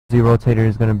Z rotator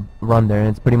is going to run there, and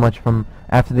it's pretty much from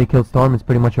after they killed Storm, it's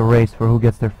pretty much a race for who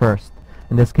gets there first.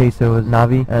 In this case it was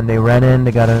Na'Vi, and they ran in,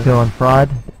 they got a kill on Fraud.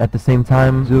 At the same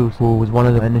time, Zeus, who was one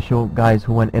of the initial guys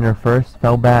who went inner first,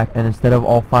 fell back, and instead of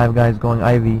all 5 guys going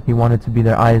Ivy, he wanted to be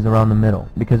their eyes around the middle.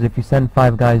 Because if you send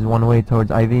 5 guys one way towards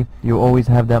Ivy, you always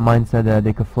have that mindset that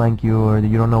they could flank you or that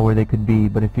you don't know where they could be.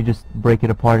 But if you just break it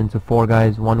apart into 4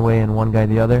 guys one way and 1 guy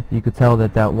the other, you could tell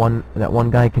that that one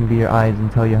guy can be your eyes and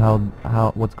tell you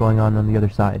what's going on the other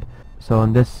side. So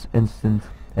in this instance,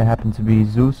 it happened to be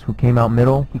Zeus who came out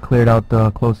middle. He cleared out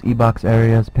the close E-box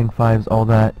areas, pink 5s, all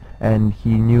that, and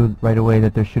he knew right away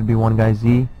that there should be one guy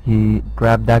Z. He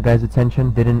grabbed that guy's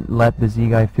attention, didn't let the Z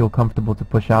guy feel comfortable to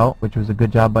push out, which was a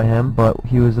good job by him, but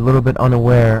he was a little bit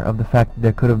unaware of the fact that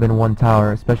there could have been one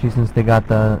tower, especially since they got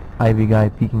the Ivy guy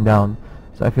peeking down.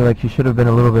 So I feel like he should have been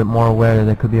a little bit more aware that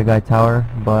there could be a guy tower,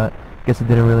 but I guess it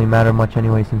didn't really matter much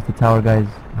anyway since the tower guy's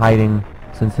hiding,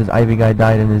 since his Ivy guy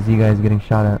died and the Z guy is getting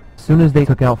shot at. As soon as they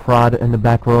took out Fraud in the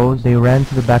back rows, they ran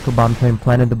to the back of bomb train,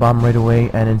 planted the bomb right away,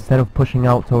 and instead of pushing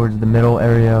out towards the middle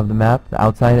area of the map, the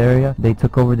outside area, they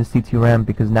took over the CT ramp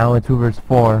because now it's 2 vs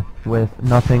 4 with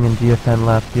Nothing and GFN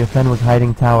left. GFN was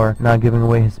hiding tower, not giving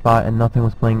away his spot, and Nothing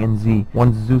was playing in Z.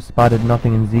 Once Zeus spotted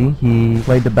Nothing in Z, he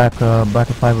played the back of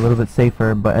 5 a little bit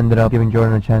safer, but ended up giving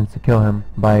Jordan a chance to kill him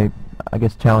by, I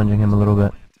guess, challenging him a little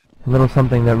bit. A little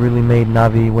something that really made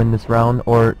Na'Vi win this round,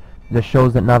 or that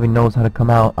shows that Na'Vi knows how to come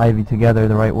out Ivy together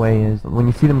the right way, is when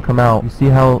you see them come out, you see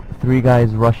how 3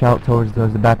 guys rush out towards the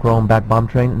back row and back bomb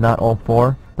train, not all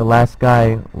 4. The last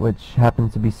guy, which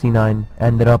happens to be C9,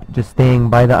 ended up just staying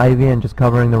by the Ivy and just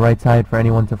covering the right side for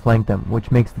anyone to flank them, which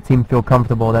makes the team feel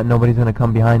comfortable that nobody's going to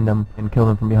come behind them and kill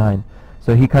them from behind.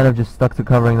 So he kind of just stuck to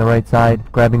covering the right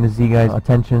side, grabbing the Z guy's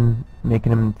attention,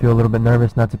 making him feel a little bit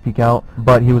nervous not to peek out,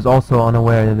 but he was also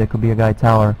unaware that there could be a guy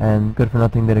tower, and Good for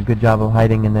Nothing did a good job of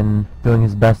hiding and then doing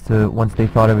his best to, once they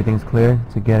thought everything's clear,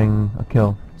 to getting a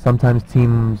kill. Sometimes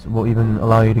teams will even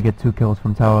allow you to get 2 kills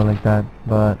from tower like that,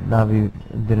 but Na'Vi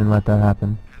didn't let that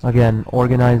happen. Again,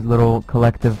 organized little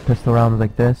collective pistol rounds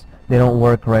like this, they don't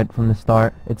work right from the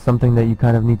start. It's something that you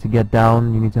kind of need to get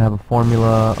down. You need to have a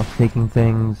formula of taking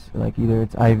things, like either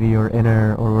it's Ivy or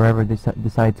inner or wherever they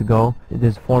decide to go.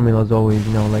 There's formulas always,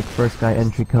 you know, like first guy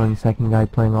entry killing, second guy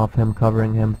playing off him,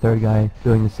 covering him, third guy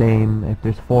doing the same. If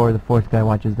there's 4, the 4th guy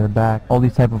watches their back. All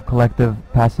these type of collective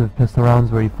passive pistol rounds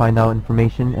where you find out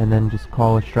information and then just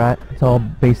call a strat. It's all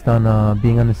based on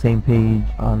being on the same page,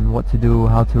 on what to do,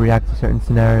 how to react to certain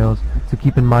scenarios, to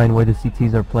keep in mind where the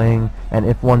CTs are playing, and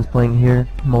if one's playing here,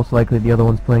 most likely the other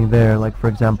one's playing there. Like for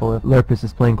example, if Lurpus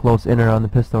is playing close inner on the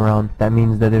pistol round, that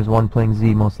means that there's one playing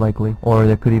Z most likely, or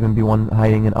there could even be one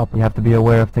hiding it up. You have to be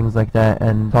aware of things like that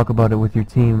and talk about it with your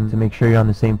team to make sure you're on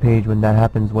the same page when that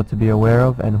happens, what to be aware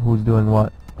of and who's doing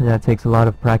what. And that takes a lot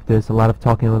of practice, a lot of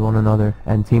talking with one another,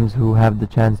 and teams who have the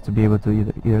chance to be able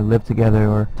to either live together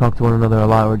or talk to one another a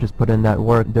lot or just put in that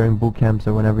work during boot camps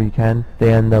or whenever you can,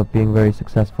 they end up being very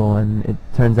successful, and it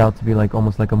turns out to be like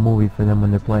almost like a movie for them when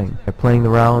they're playing. They're playing the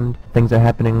round, things are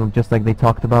happening just like they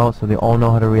talked about, so they all know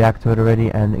how to react to it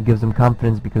already, and it gives them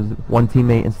confidence because one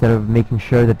teammate, instead of making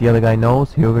sure that the other guy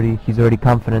knows, he's already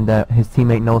confident that his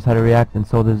teammate knows how to react, and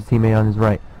so does the teammate on his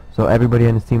right. So everybody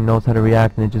on his team knows how to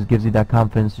react, and it just gives you that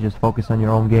confidence to just focus on your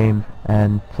own game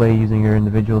and play using your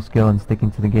individual skill and sticking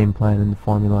to the game plan and the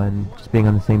formula and just being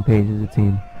on the same page as a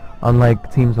team.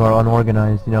 Unlike teams who are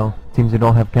unorganized, you know, teams who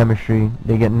don't have chemistry,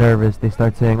 they get nervous, they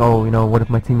start saying, oh, you know, what if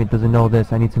my teammate doesn't know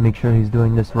this, I need to make sure he's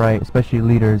doing this right, especially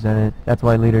leaders, and that's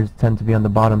why leaders tend to be on the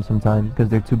bottom sometimes, because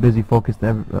they're too busy focused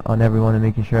on everyone and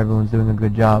making sure everyone's doing a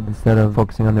good job instead of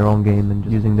focusing on their own game and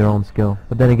just using their own skill.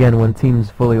 But then again, when team's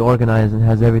fully organized and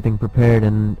has everything prepared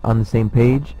and on the same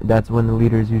page, that's when the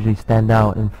leaders usually stand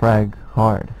out and frag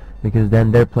hard, because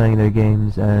then they're playing their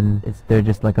games and they're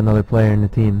just like another player in the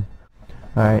team.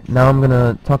 Alright, now I'm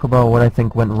gonna talk about what I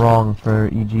think went wrong for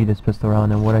EG this pistol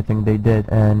round and what I think they did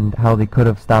and how they could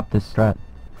have stopped this strat.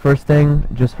 First thing,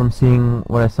 just from seeing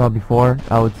what I saw before,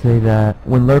 I would say that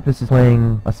when Lurpus is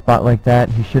playing a spot like that,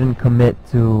 he shouldn't commit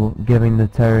to giving the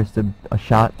terrorist a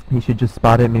shot. He should just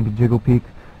spot it, maybe jiggle peek,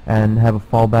 and have a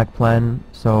fallback plan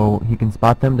so he can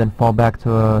spot them, then fall back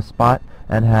to a spot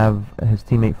and have his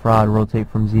teammate Fraud rotate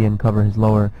from Z and cover his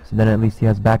lower, so then at least he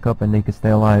has backup and they can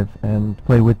stay alive and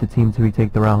play with the team to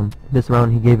retake the round. This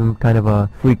round he gave him kind of a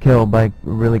free kill by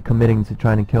really committing to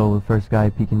trying to kill the first guy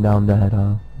peeking down that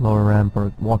lower ramp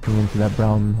or walking into that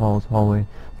brown hallway.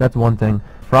 That's one thing.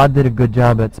 Fraud did a good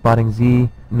job at spotting Z,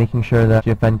 making sure that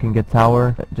GFN can get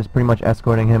tower, just pretty much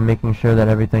escorting him, making sure that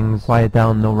everything's quiet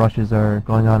down, no rushes are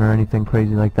going on or anything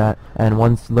crazy like that. And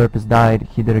once Lurpus died,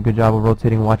 he did a good job of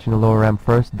rotating, watching the lower ramp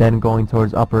first, then going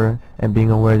towards upper and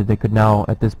being aware that they could now,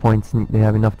 at this point, they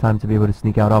have enough time to be able to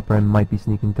sneak out upper and might be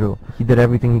sneaking through. He did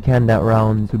everything he can that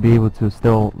round to be able to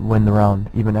still win the round,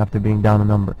 even after being down a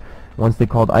number. Once they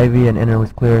called Ivy and inner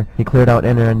was clear, he cleared out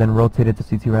inner and then rotated to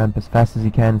CT ramp as fast as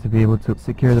he can to be able to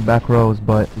secure the back rows,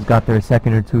 but he got there a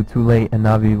second or two too late, and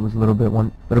Navi was a little bit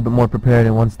more prepared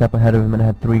and one step ahead of him and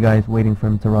had 3 guys waiting for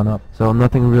him to run up. So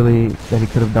nothing really that he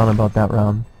could have done about that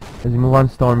round. As we move on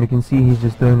to Storm, you can see he's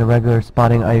just doing the regular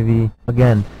spotting Ivy.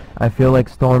 Again, I feel like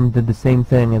Storm did the same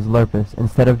thing as Lurpus.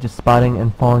 Instead of just spotting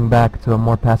and falling back to a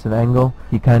more passive angle,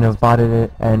 he kind of spotted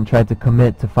it and tried to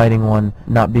commit to fighting one,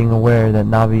 not being aware that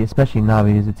Navi, especially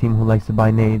Navi, is a team who likes to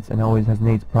buy nades and always has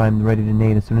nades primed ready to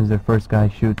nade as soon as their first guy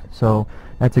shoots. So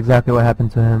that's exactly what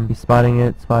happened to him. He's spotting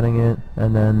it,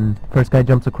 and then first guy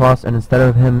jumps across, and instead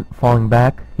of him falling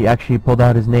back, he actually pulled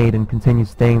out his nade and continued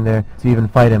staying there to even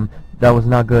fight him. That was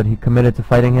not good. He committed to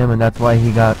fighting him, and that's why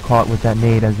he got caught with that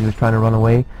nade as he was trying to run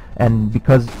away. And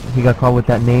because he got caught with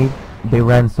that nade, they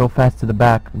ran so fast to the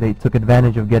back, they took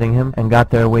advantage of getting him and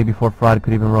got there way before Fraud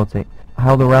could even rotate.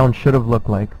 How the round should have looked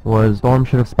like was Storm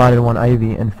should have spotted one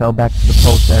Ivy and fell back to the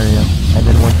post area, and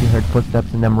then once he heard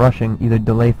footsteps and them rushing, either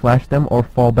delay flash them or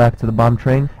fall back to the bomb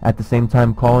train, at the same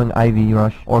time calling Ivy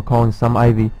rush or calling some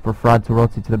Ivy for Fraud to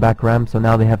rotate to the back ramp, so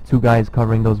now they have 2 guys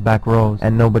covering those back rows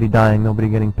and nobody dying, nobody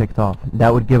getting picked off.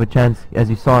 That would give a chance. As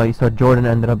you saw Jordan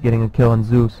ended up getting a kill on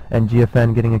Zeus and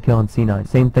GFN getting a kill on C9.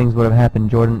 Same things would have happened.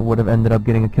 Jordan would have ended up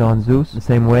getting a kill on Zeus the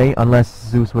same way, unless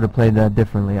Zeus would have played that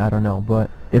differently, I don't know.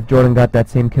 But if Jordan got that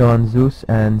same kill on Zeus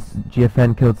and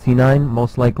GFN killed C9,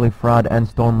 most likely Fraud and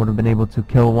Storm would have been able to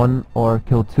kill 1 or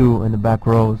kill 2 in the back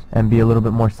rows and be a little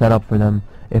bit more set up for them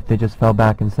if they just fell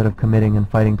back instead of committing and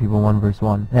fighting people 1 versus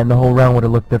 1. And the whole round would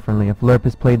have looked differently. If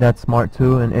Lurpus played that smart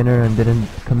too and inner and didn't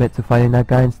commit to fighting that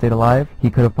guy and stayed alive, he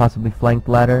could have possibly flanked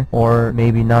ladder, or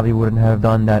maybe Navi wouldn't have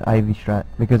done that Ivy strat.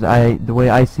 Because the way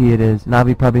I see it is,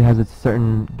 Navi probably has a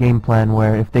certain game plan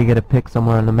where if they get a pick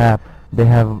somewhere on the map,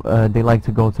 they like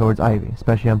to go towards Ivy,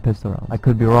 especially on pistol rounds. I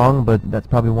could be wrong, but that's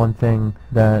probably one thing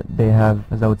that they have,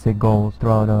 as I would say, goals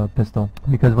throughout a pistol.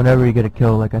 Because whenever you get a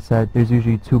kill, like I said, there's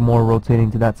usually 2 more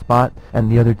rotating to that spot, and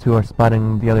the other 2 are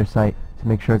spotting the other site to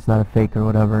make sure it's not a fake or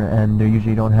whatever, and they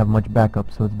usually don't have much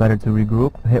backup, so it's better to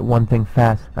regroup, hit one thing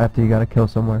fast after you got a kill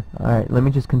somewhere. Alright, let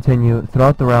me just continue.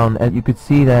 Throughout the round, you could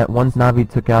see that once Navi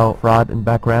took out Fraud and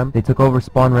back ramp, they took over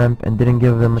spawn ramp and didn't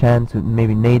give them a chance to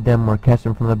maybe nade them or catch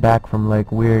them from the back from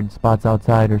like weird spots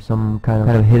outside or some kind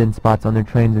of hidden spots on their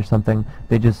trains or something.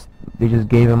 They just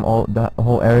gave him the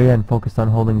whole area and focused on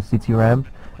holding the CT ramp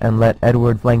and let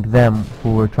Edward flank them,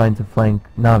 who were trying to flank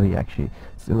Navi actually.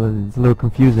 It's a little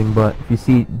confusing, but if you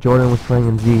see, Jordan was playing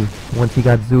in Z. Once he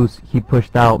got Zeus, he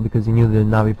pushed out because he knew the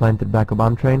Navi planted back a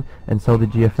bomb train, and so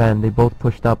did GFN. They both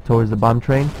pushed up towards the bomb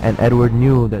train, and Edward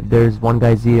knew that there's one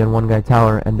guy Z and one guy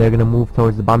tower, and they're going to move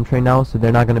towards the bomb train now, so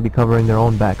they're not going to be covering their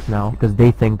own backs now, because they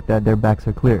think that their backs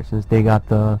are clear, since they got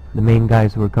the main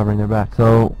guys who were covering their backs.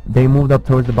 So they moved up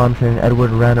towards the bomb train, Edward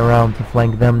ran around to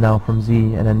flank them now from Z,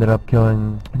 and ended up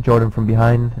killing Jordan from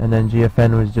behind, and then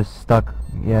GFN was just stuck.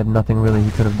 He had nothing really he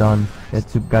could have done. He had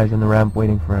 2 guys on the ramp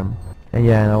waiting for him. And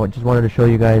yeah, and I just wanted to show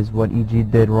you guys what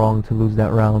EG did wrong to lose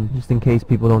that round, just in case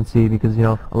people don't see, because you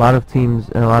know, a lot of teams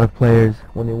and a lot of players,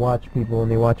 when they watch people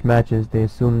and they watch matches, they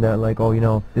assume that like, oh, you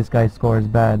know, this guy's score is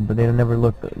bad, but they don't never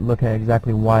look at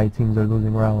exactly why teams are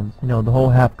losing rounds. You know, the whole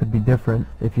half could be different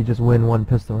if you just win 1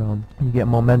 pistol round. You get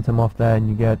momentum off that and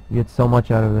you get so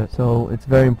much out of it. So it's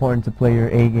very important to play your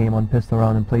A game on pistol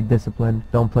round and play disciplined.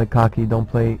 Don't play cocky, don't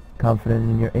play confident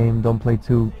in your aim, don't play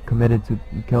too committed to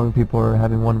killing people or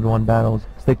having 1v1 battles.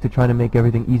 Stick to trying to make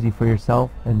everything easy for yourself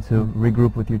and to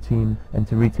regroup with your team and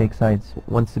to retake sites.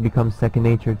 Once it becomes second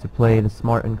nature to play the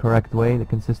smart and correct way, the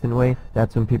consistent way,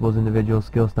 that's when people's individual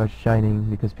skills start shining,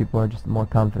 because people are just more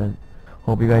confident.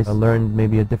 Hope you guys learned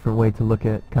maybe a different way to look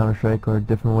at Counter-Strike, or a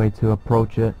different way to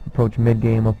approach it. Approach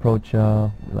mid-game, approach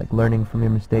like learning from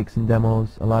your mistakes in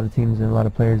demos. A lot of teams and a lot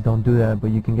of players don't do that, but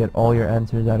you can get all your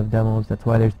answers out of demos. That's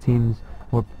why there's teams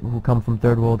who come from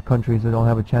third world countries who don't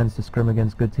have a chance to scrim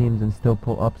against good teams and still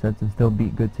pull upsets and still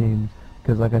beat good teams.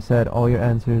 Because like I said, all your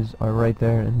answers are right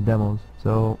there in demos.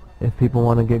 So if people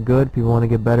want to get good, people want to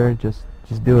get better, just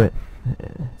do it.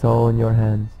 It's all in your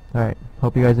hands. Alright,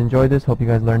 hope you guys enjoyed this, hope you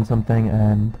guys learned something,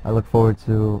 and I look forward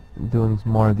to doing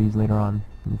some more of these later on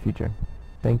in the future.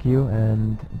 Thank you,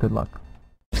 and good luck.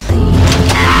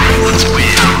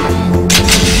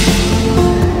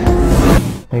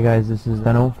 Hey guys, this is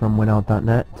Zeno from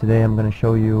Winout.net. Today I'm going to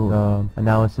show you the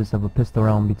analysis of a pistol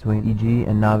round between EG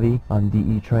and Navi on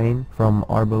DE Train from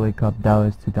Arbolé Cup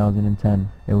Dallas 2010.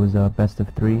 It was a best of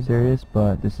 3 series,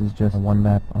 but this is just one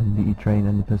map on DE Train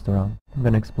and the pistol round. I'm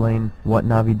going to explain what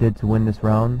Navi did to win this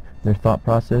round, their thought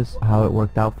process, how it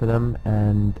worked out for them,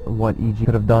 and what EG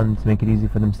could have done to make it easy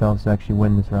for themselves to actually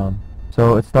win this round.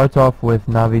 So it starts off with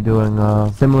Navi doing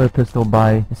a similar pistol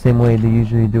buy, the same way they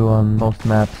usually do on most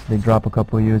maps. They drop a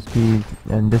couple of USPs.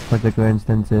 In this particular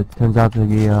instance, it turns out to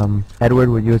be Edward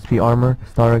with USP armor,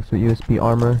 Starix with USP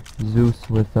armor, Zeus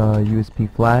with USP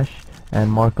flash,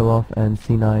 and Markelov and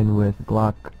C9 with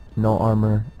Glock, no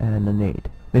armor, and a nade.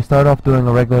 They start off doing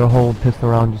a regular hold pistol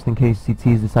round just in case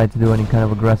CTs decide to do any kind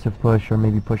of aggressive push, or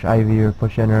maybe push Ivy or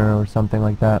push inner or something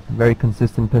like that. Very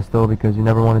consistent pistol because you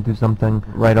never want to do something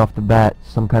right off the bat,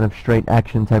 some kind of straight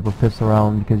action type of pistol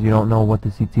round, because you don't know what the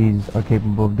CTs are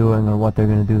capable of doing or what they're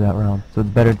going to do that round. So it's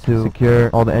better to secure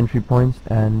all the entry points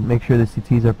and make sure the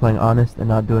CTs are playing honest and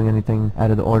not doing anything out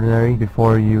of the ordinary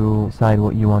before you decide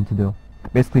what you want to do.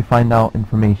 Basically find out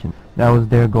information. That was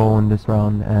their goal in this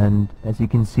round, and as you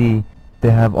can see, they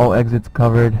have all exits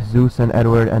covered. Zeus and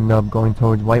Edward end up going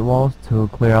towards white walls to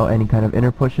clear out any kind of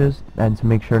inner pushes and to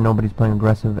make sure nobody's playing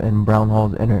aggressive in brown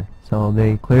hall's inner. So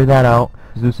they clear that out.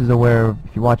 Zeus is aware of,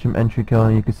 if you watch him entry kill,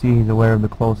 and you can see he's aware of the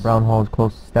close brown hall's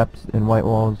close steps in white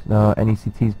walls, any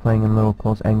CTs playing in little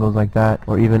close angles like that,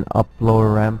 or even up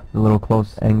lower ramp, the little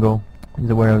close angle.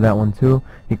 He's aware of that one too.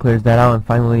 He clears that out, and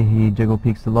finally he jiggle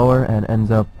peeks to lower and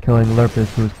ends up killing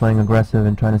Lurpus, who's playing aggressive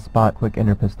and trying to spot quick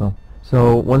inner pistol.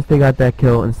 So once they got that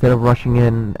kill, instead of rushing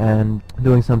in and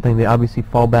doing something, they obviously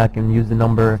fall back and use the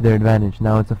number to their advantage.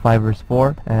 Now it's a 5 vs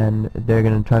 4, and they're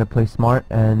going to try to play smart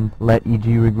and let EG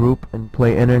regroup and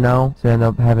play inner now. So they end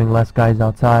up having less guys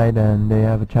outside, and they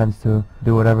have a chance to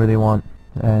do whatever they want,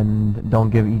 and don't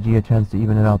give EG a chance to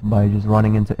even it out by just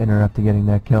running into inner after getting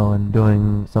that kill and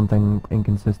doing something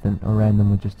inconsistent or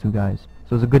random with just 2 guys.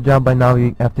 So it was a good job by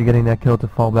Navi after getting that kill to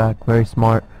fall back. Very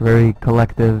smart, very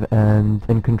collective, and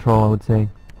in control, I would say.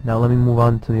 Now let me move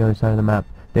on to the other side of the map.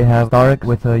 They have Starix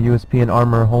with a USP and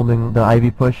armor holding the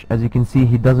Ivy push. As you can see,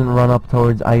 he doesn't run up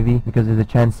towards Ivy because there's a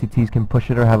chance CTs can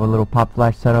push it or have a little pop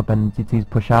flash setup and CTs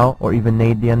push out, or even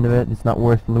nade the end of it. It's not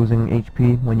worth losing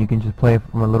HP when you can just play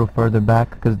from a little further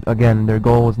back, because again, their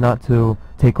goal was not to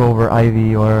take over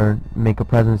Ivy or make a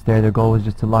presence there. Their goal was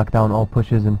just to lock down all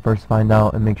pushes and first find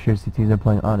out and make sure CTs are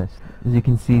playing honest. As you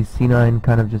can see, C9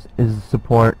 kind of just is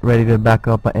support, ready to back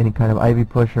up at any kind of Ivy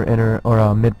push or inner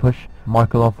or mid push.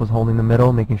 Markelov was holding the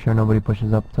middle, making sure nobody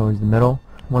pushes up towards the middle.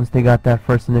 Once they got that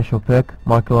first initial pick,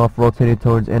 Markelov rotated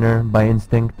towards inner by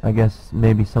instinct. I guess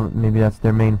maybe that's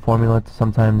their main formula, to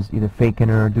sometimes either fake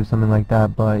inner or do something like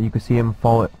that, but you could see him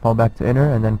fall back to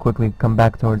inner and then quickly come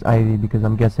back towards Ivy, because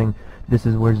I'm guessing this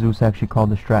is where Zeus actually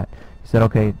called the strat. He said,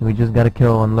 okay, we just got a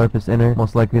kill on Lurpus inner.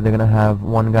 Most likely they're going to have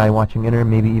 1 guy watching inner,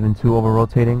 maybe even 2 over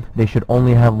rotating. They should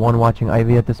only have 1 watching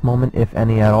Ivy at this moment, if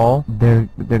any at all. They're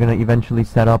going to eventually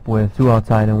set up with 2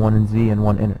 outside and 1 in Z and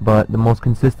 1 inner. But the most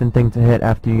consistent thing to hit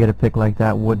after you get a pick like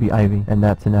that would be Ivy in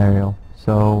that scenario.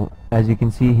 So as you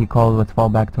can see, he called let's fall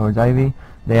back towards Ivy.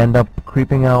 They end up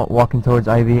creeping out, walking towards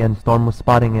Ivy, and Storm was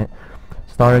spotting it.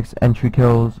 Starix entry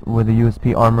kills with a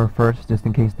USP armor first, just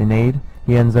in case they nade.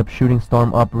 He ends up shooting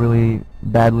Storm up really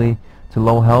badly to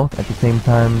low health. At the same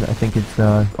time, I think it's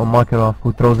Markelov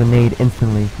who throws a nade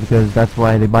instantly, because that's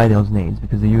why they buy those nades,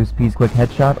 because the USP's quick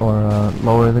headshot or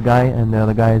lower the guy, and the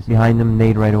other guy is behind him,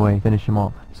 nade right away, finish him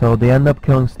off. So they end up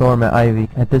killing Storm at Ivy.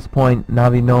 At this point,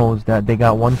 Navi knows that they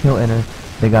got 1 kill inner,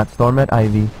 they got Storm at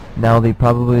Ivy. Now the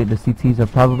CTs are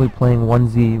probably playing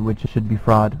 1Z, which should be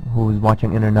Fraud, who is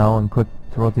watching inner now and quick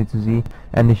to rotate to Z,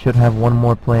 and they should have 1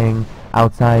 more playing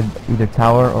outside either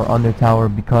tower or under tower,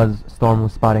 because Storm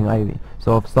was spotting Ivy.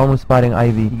 So if Storm was spotting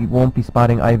Ivy, he won't be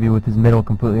spotting Ivy with his middle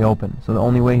completely open. So the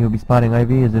only way he'll be spotting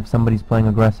Ivy is if somebody's playing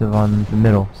aggressive on the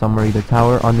middle, somewhere either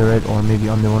tower, under it, or maybe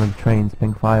under one of the trains,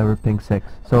 ping 5 or ping 6.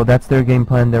 So that's their game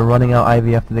plan. They're running out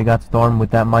Ivy after they got Storm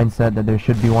with that mindset that there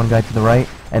should be 1 guy to the right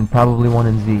and probably 1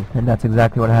 in Z. And that's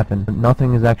exactly what happened.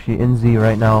 Nothing is actually in Z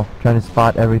right now, trying to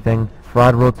spot everything.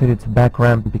 Fraud rotated to back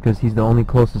ramp because he's the only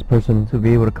closest person to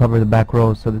be able to cover the back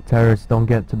rows so the terrorists don't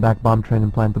get to back bomb train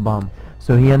and plant the bomb.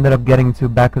 So he ended up getting to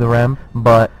back of the ramp,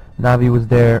 but Navi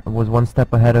was 1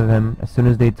 step ahead of him. As soon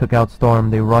as they took out Storm,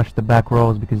 they rushed the back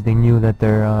rows because they knew that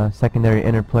their secondary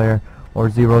inner player or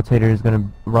Z rotator is going to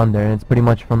run there. And it's pretty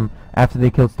much from after they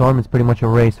killed Storm, it's pretty much a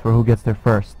race for who gets there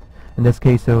first. In this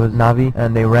case it was Navi,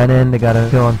 and they ran in, they got a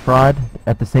kill on Fraud.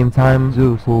 At the same time,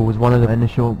 Zeus, who was one of the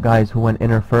initial guys who went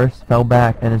inner first, fell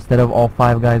back, and instead of all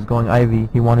 5 guys going Ivy,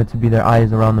 he wanted to be their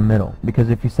eyes around the middle. Because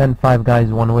if you send 5 guys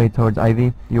one way towards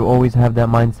Ivy, you always have that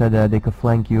mindset that they could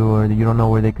flank you or that you don't know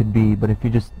where they could be. But if you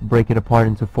just break it apart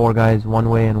into 4 guys one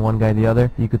way and 1 guy the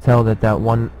other, you could tell that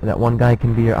one guy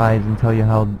can be your eyes and tell you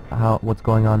how what's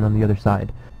going on the other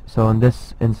side. So in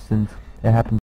this instance, it happened